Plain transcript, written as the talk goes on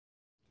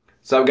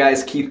What's up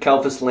guys, Keith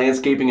Kalfas,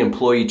 Landscaping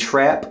Employee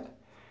Trap.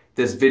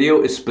 This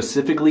video is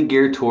specifically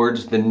geared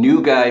towards the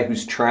new guy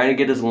who's trying to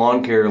get his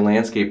lawn care or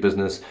landscape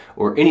business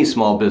or any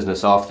small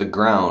business off the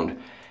ground.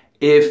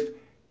 If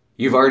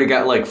you've already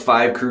got like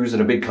 5 crews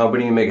in a big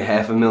company and make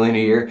 $500,000 a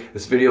year,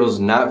 this video is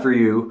not for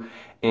you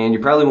and you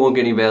probably won't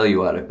get any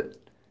value out of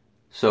it.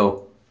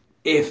 So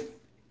if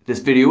this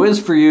video is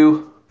for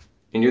you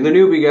and you're the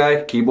newbie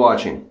guy, keep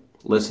watching.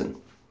 Listen,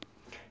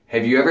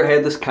 have you ever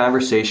had this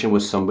conversation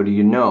with somebody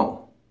you know?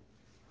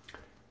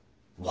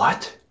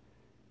 What?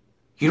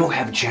 You don't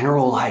have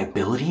general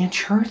liability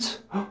insurance?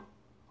 Oh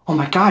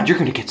my God, you're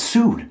gonna get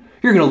sued.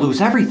 You're gonna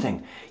lose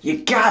everything.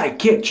 You gotta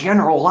get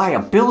general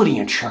liability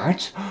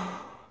insurance.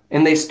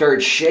 And they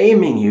start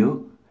shaming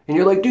you. And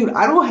you're like, dude,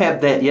 I don't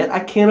have that yet. I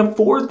can't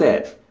afford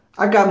that.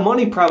 I got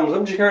money problems.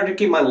 I'm just trying to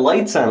keep my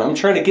lights on. I'm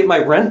trying to get my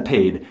rent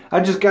paid.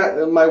 I just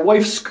got my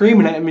wife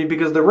screaming at me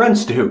because the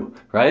rent's due,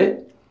 right?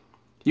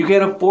 You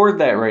can't afford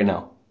that right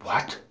now.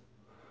 What?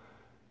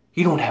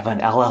 You don't have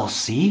an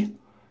LLC?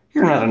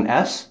 You're not an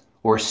S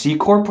or a C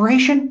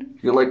corporation?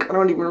 You're like, I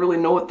don't even really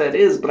know what that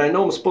is, but I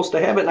know I'm supposed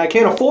to have it and I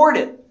can't afford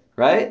it,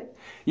 right?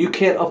 You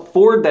can't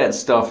afford that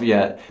stuff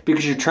yet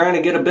because you're trying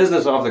to get a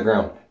business off the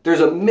ground. There's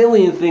a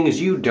million things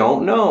you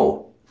don't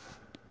know.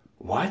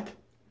 What?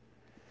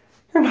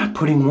 You're not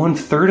putting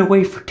 1/3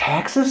 away for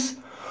taxes?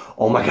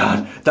 Oh my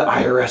God, the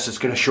IRS is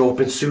gonna show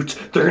up in suits.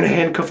 They're gonna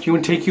handcuff you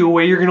and take you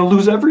away. You're gonna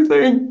lose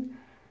everything.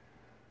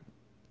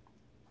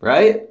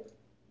 Right?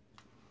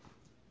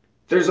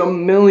 There's a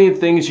million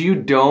things you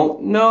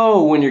don't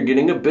know when you're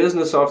getting a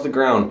business off the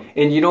ground.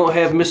 And you don't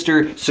have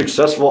Mr.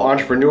 Successful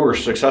Entrepreneur,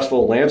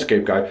 Successful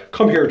Landscape Guy.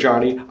 Come here,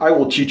 Johnny. I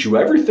will teach you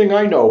everything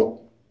I know.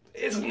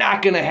 It's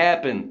not going to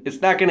happen.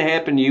 It's not going to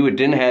happen to you. It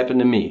didn't happen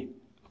to me.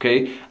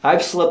 Okay?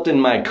 I've slept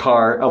in my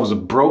car. I was a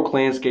broke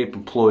landscape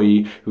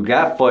employee who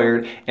got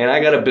fired. And I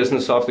got a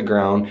business off the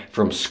ground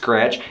from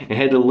scratch. And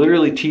had to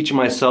literally teach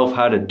myself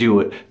how to do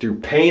it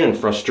through pain and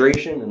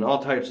frustration and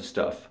all types of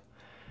stuff.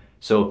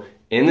 So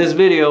in this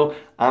video,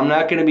 I'm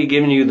not going to be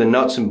giving you the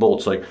nuts and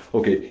bolts like,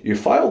 okay, you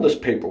file this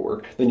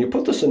paperwork, then you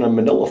put this in a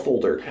manila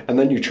folder, and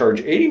then you charge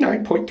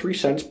 89.3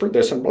 cents per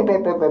this, and blah, blah,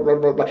 blah, blah, blah,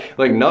 blah, blah.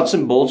 Like, nuts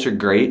and bolts are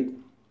great,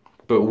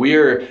 but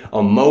we're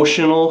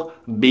emotional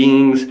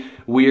beings.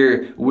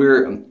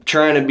 We're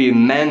trying to be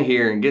men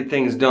here and get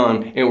things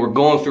done, and we're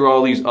going through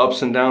all these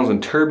ups and downs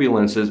and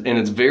turbulences, and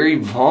it's very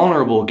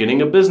vulnerable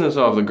getting a business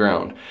off the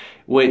ground.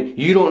 When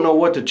you don't know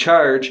what to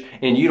charge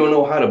and you don't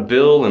know how to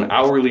bill and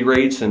hourly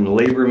rates and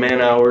labor man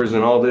hours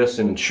and all this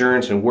and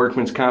insurance and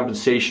workman's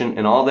compensation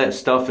and all that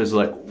stuff is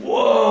like,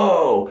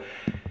 whoa,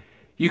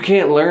 you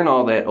can't learn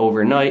all that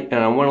overnight.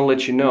 And I want to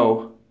let you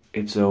know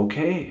it's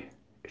okay.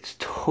 It's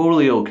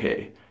totally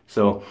okay.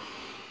 So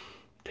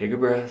take a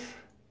breath,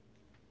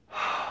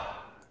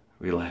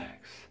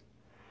 relax.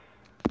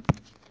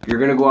 You're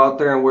going to go out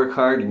there and work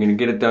hard. You're going to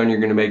get it done. You're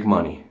going to make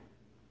money.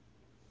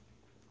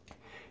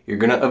 You're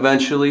going to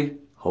eventually,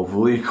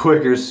 hopefully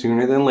quicker,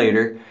 sooner than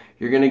later,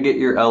 you're going to get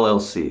your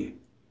LLC.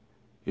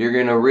 You're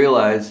going to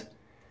realize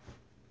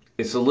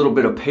it's a little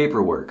bit of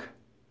paperwork.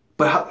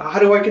 But how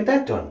do I get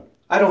that done?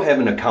 I don't have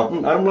an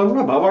accountant.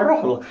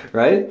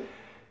 Right?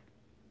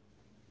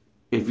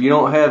 If you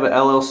don't have an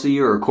LLC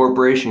or a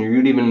corporation, or you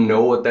don't even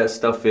know what that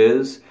stuff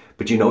is,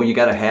 but you know you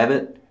got to have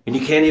it, and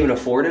you can't even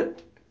afford it,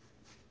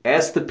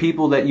 ask the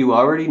people that you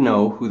already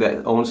know who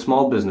that own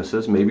small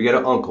businesses. Maybe you got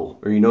an uncle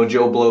or you know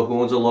Joe Blow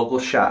who owns a local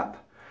shop.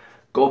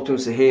 Go up to him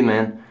and say, hey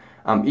man,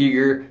 I'm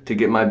eager to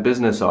get my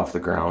business off the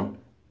ground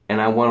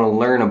and I want to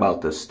learn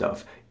about this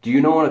stuff. Do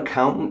you know an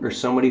accountant or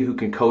somebody who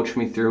can coach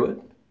me through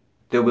it?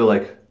 They'll be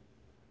like,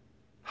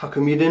 how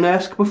come you didn't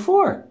ask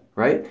before,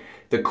 right?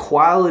 The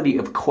quality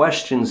of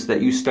questions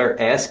that you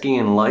start asking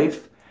in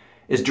life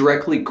is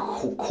directly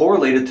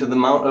correlated to the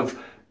amount of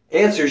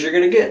answers you're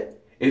going to get.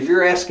 If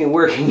you're asking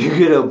where can you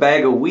get a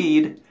bag of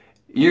weed,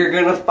 you're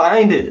going to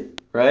find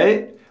it,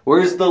 right?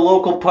 Where's the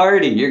local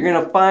party? You're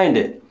going to find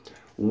it.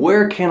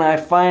 Where can I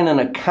find an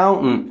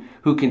accountant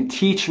who can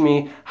teach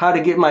me how to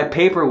get my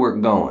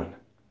paperwork going?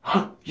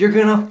 You're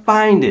going to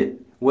find it.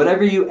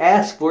 Whatever you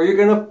ask for,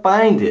 you're going to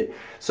find it.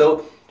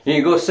 So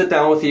you go sit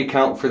down with the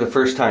accountant for the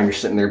first time. You're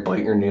sitting there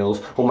biting your nails.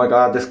 Oh my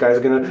God, this guy's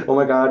going to, oh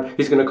my God,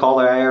 he's going to call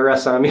the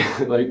IRS on me.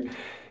 Like,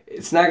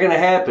 it's not going to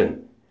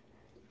happen.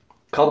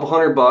 Couple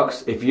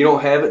 $100. If you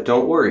don't have it,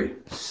 don't worry.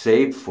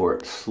 Save for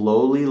it.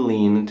 Slowly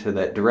lean into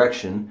that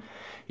direction.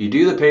 You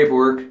do the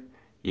paperwork.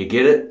 You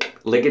get it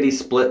lickety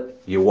split.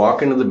 You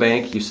walk into the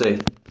bank. You say,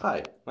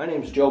 hi, my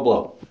name's Joe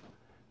Blow.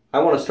 I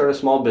want to start a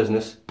small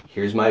business.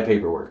 Here's my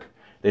paperwork.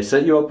 They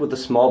set you up with a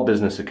small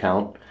business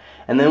account.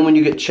 And then when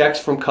you get checks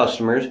from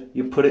customers,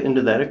 you put it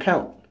into that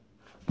account.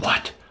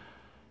 What?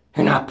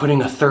 You're not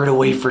putting 1/3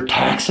 away for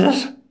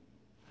taxes?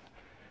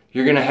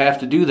 You're going to have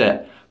to do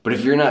that. But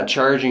if you're not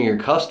charging your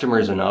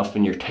customers enough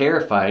and you're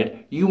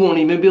terrified, you won't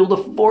even be able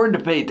to afford to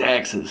pay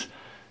taxes.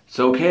 It's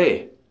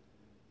okay.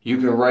 You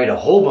can write a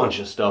whole bunch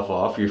of stuff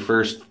off your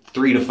first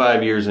 3 to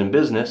 5 years in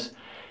business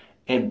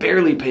and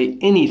barely pay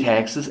any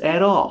taxes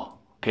at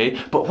all.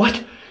 Okay? But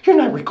what? You're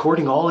not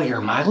recording all of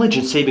your mileage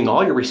and saving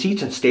all your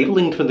receipts and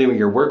stapling to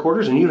your work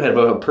orders, and you have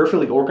a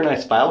perfectly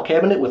organized file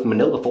cabinet with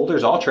manila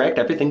folders all tracked,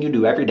 everything you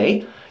do every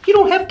day. You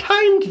don't have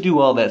time to do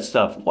all that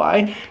stuff.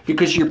 Why?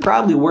 Because you're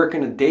probably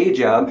working a day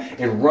job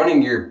and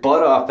running your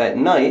butt off at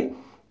night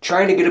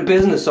trying to get a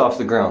business off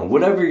the ground.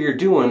 Whatever you're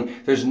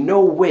doing, there's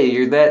no way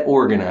you're that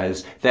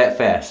organized that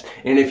fast.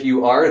 And if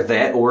you are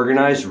that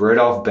organized right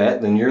off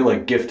bat, then you're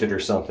like gifted or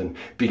something.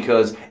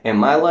 Because in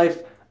my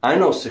life, I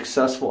know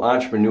successful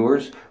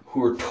entrepreneurs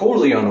who are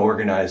totally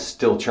unorganized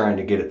still trying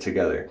to get it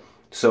together.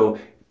 So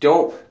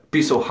don't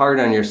be so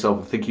hard on yourself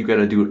and think you got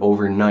to do it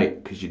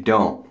overnight, because you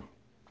don't.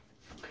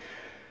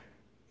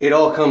 It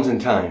all comes in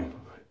time.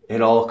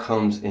 It all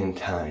comes in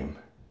time.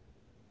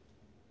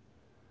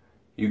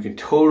 You can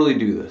totally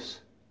do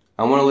this.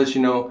 I want to let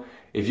you know,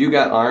 if you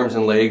got arms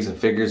and legs and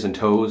fingers and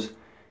toes,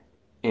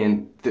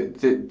 and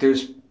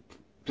there's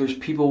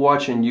people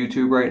watching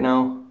YouTube right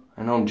now.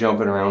 I know I'm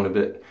jumping around a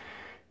bit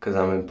because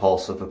I'm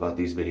impulsive about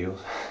these videos.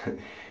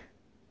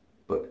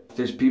 But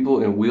there's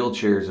people in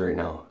wheelchairs right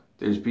now.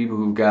 There's people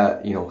who've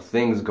got,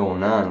 things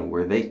going on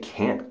where they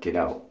can't get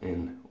out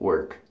and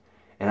work.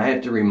 And I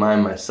have to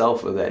remind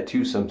myself of that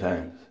too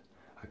sometimes.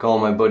 I call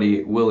my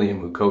buddy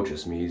William, who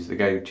coaches me. He's the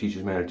guy who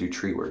teaches me how to do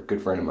tree work.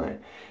 Good friend of mine.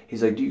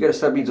 He's like, you got to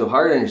stop being so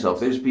hard on yourself.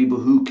 There's people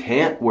who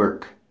can't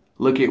work.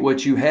 Look at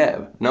what you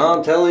have. No,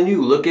 I'm telling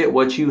you, look at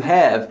what you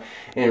have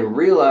and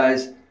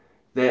realize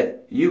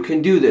that you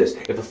can do this.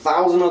 If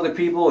 1,000 other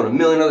people and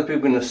 1,000,000 other people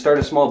are going to start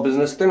a small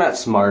business, they're not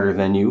smarter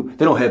than you.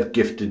 They don't have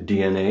gifted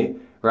DNA,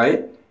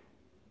 right?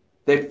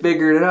 They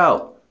figured it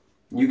out.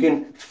 You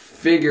can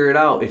figure it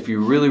out if you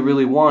really,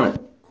 really want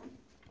it.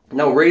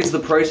 Now raise the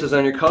prices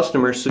on your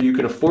customers so you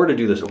can afford to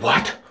do this.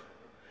 What?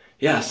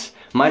 Yes,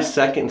 my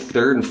second,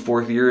 third, and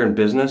fourth year in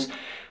business,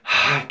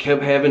 I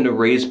kept having to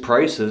raise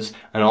prices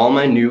on all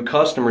my new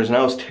customers, and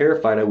I was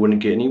terrified I wouldn't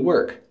get any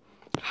work.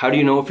 How do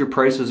you know if your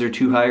prices are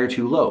too high or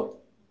too low,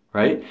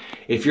 right?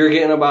 If you're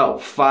getting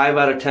about 5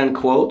 out of 10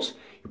 quotes,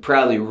 you're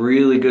probably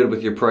really good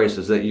with your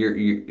prices. That you're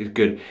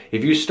good.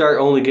 If you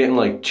start only getting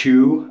like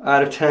 2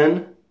 out of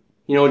 10,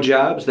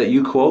 jobs that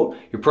you quote,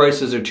 your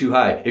prices are too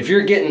high. If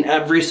you're getting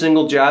every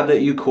single job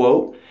that you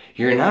quote,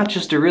 you're not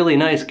just a really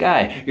nice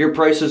guy. Your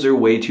prices are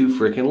way too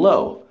freaking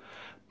low.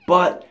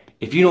 But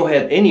if you don't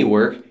have any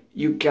work,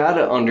 you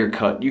gotta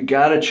undercut. You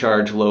gotta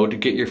charge low to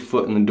get your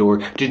foot in the door,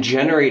 to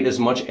generate as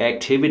much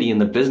activity in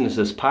the business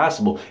as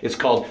possible. It's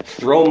called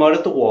throw mud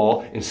at the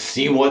wall and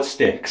see what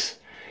sticks.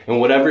 And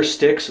whatever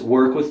sticks,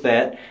 work with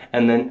that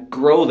and then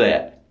grow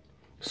that.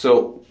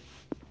 So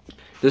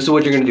this is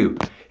what you're gonna do.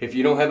 If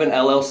you don't have an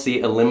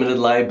LLC, a limited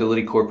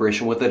liability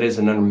corporation, what that is,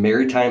 and under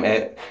maritime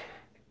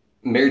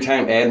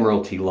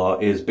admiralty law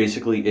is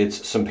basically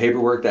it's some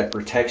paperwork that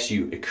protects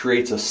you. It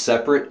creates a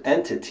separate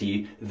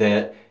entity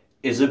that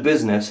is a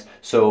business.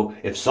 So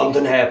if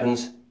something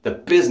happens, the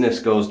business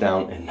goes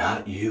down and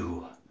not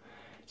you.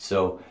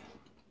 So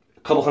a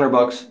couple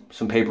 $100,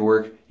 some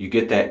paperwork, you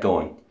get that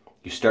going.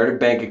 You start a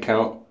bank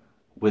account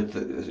with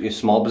a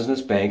small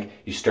business bank.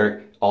 You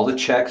start all the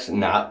checks,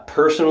 not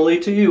personally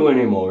to you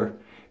anymore,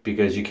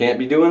 because you can't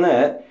be doing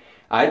that.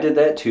 I did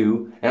that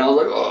too, and I was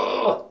like,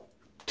 oh,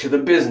 to the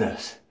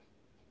business.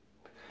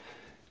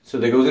 So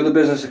they go through the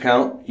business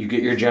account, you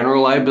get your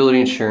general liability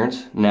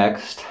insurance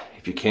next.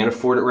 If you can't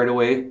afford it right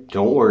away,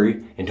 don't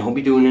worry, and don't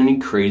be doing any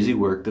crazy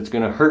work that's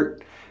gonna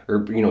hurt or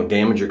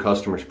damage your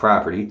customer's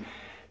property.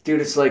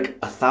 Dude, it's like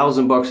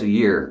 $1,000 a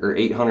year or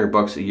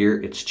 $800 a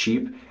year. It's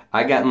cheap.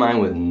 I got mine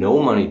with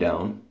no money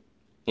down,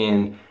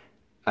 and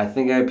I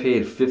think I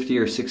paid $50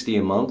 or $60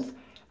 a month.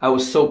 I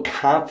was so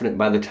confident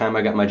by the time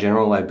I got my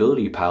general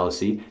liability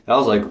policy, I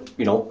was like,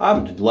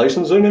 I'm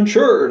licensed and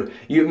insured.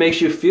 It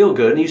makes you feel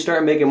good, and you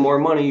start making more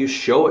money. You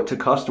show it to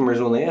customers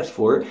when they ask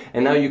for it,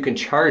 and now you can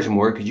charge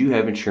more because you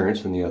have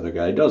insurance and the other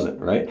guy doesn't,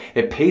 right?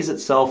 It pays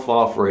itself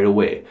off right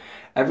away.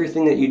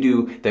 Everything that you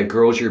do that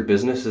grows your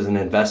business is an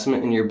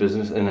investment in your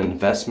business and an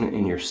investment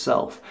in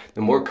yourself.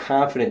 The more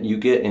confident you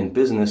get in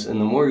business and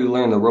the more you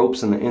learn the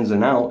ropes and the ins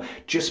and out,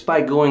 just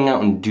by going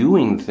out and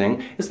doing the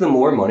thing, is the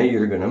more money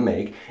you're going to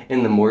make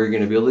and the more you're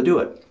going to be able to do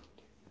it.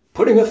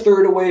 Putting a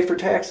third away for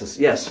taxes.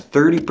 Yes,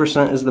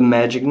 30% is the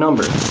magic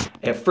number.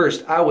 At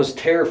first, I was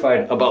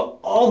terrified about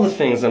all the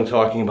things I'm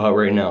talking about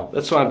right now.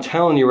 That's why I'm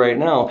telling you right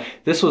now,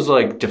 this was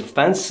like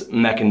defense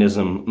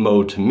mechanism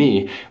mode to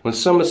me. When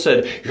someone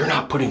said, you're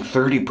not putting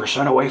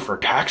 30% away for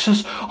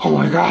taxes? Oh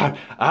my God.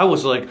 I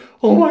was like,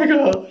 oh my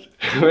God,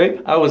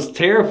 right? I was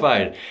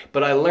terrified.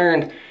 But I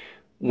learned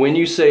when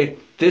you say,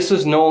 this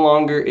is no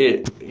longer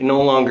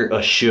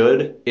a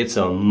should, it's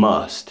a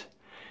must.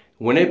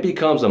 When it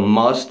becomes a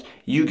must,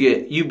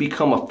 you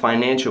become a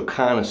financial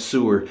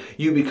connoisseur.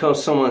 You become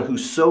someone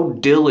who's so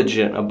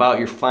diligent about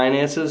your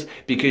finances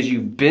because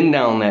you've been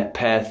down that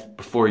path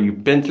before.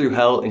 You've been through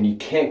hell and you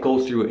can't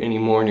go through it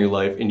anymore in your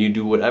life, and you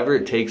do whatever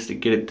it takes to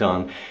get it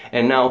done.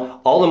 And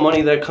now all the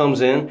money that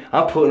comes in,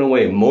 I'm putting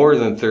away more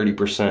than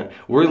 30%.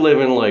 We're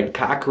living like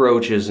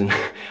cockroaches, and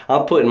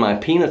I'm putting my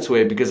peanuts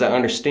away because I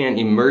understand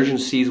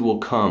emergencies will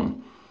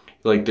come.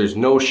 Like there's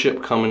no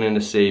ship coming in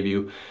to save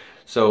you.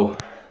 So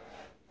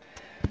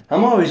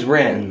I'm always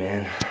ranting,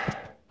 man.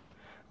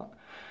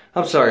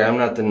 I'm sorry, I'm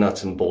not the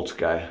nuts and bolts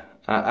guy.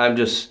 I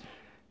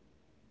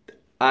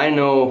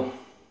know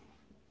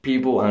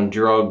people on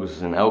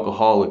drugs and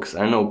alcoholics.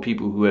 I know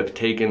people who have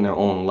taken their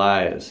own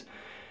lives.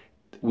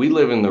 We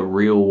live in the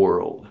real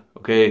world,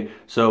 okay?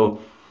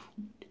 So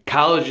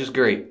college is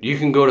great. You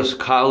can go to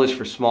college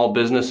for small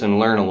business and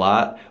learn a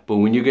lot, but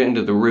when you get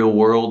into the real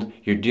world,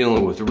 you're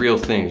dealing with real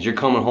things. You're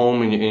coming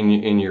home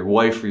and your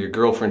wife or your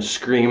girlfriend's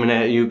screaming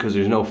at you because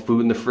there's no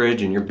food in the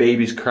fridge, and your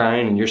baby's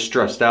crying, and you're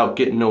stressed out,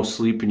 getting no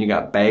sleep, and you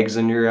got bags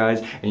in your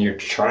eyes, and you're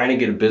trying to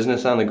get a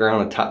business on the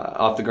ground,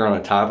 off the ground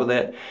on top of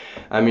that.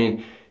 I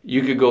mean,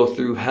 you could go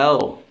through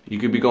hell. You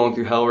could be going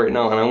through hell right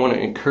now, and I want to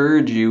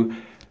encourage you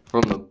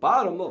from the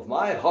bottom of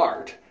my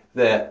heart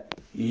that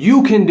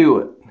you can do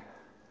it.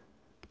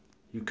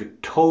 You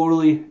could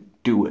totally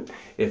do it.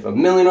 If a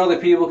million other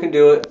people can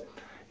do it,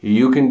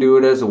 you can do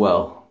it as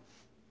well.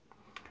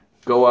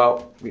 Go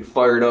out, be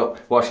fired up,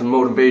 watch some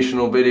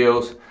motivational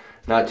videos,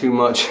 not too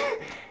much,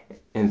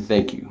 and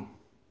thank you.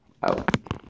 Out.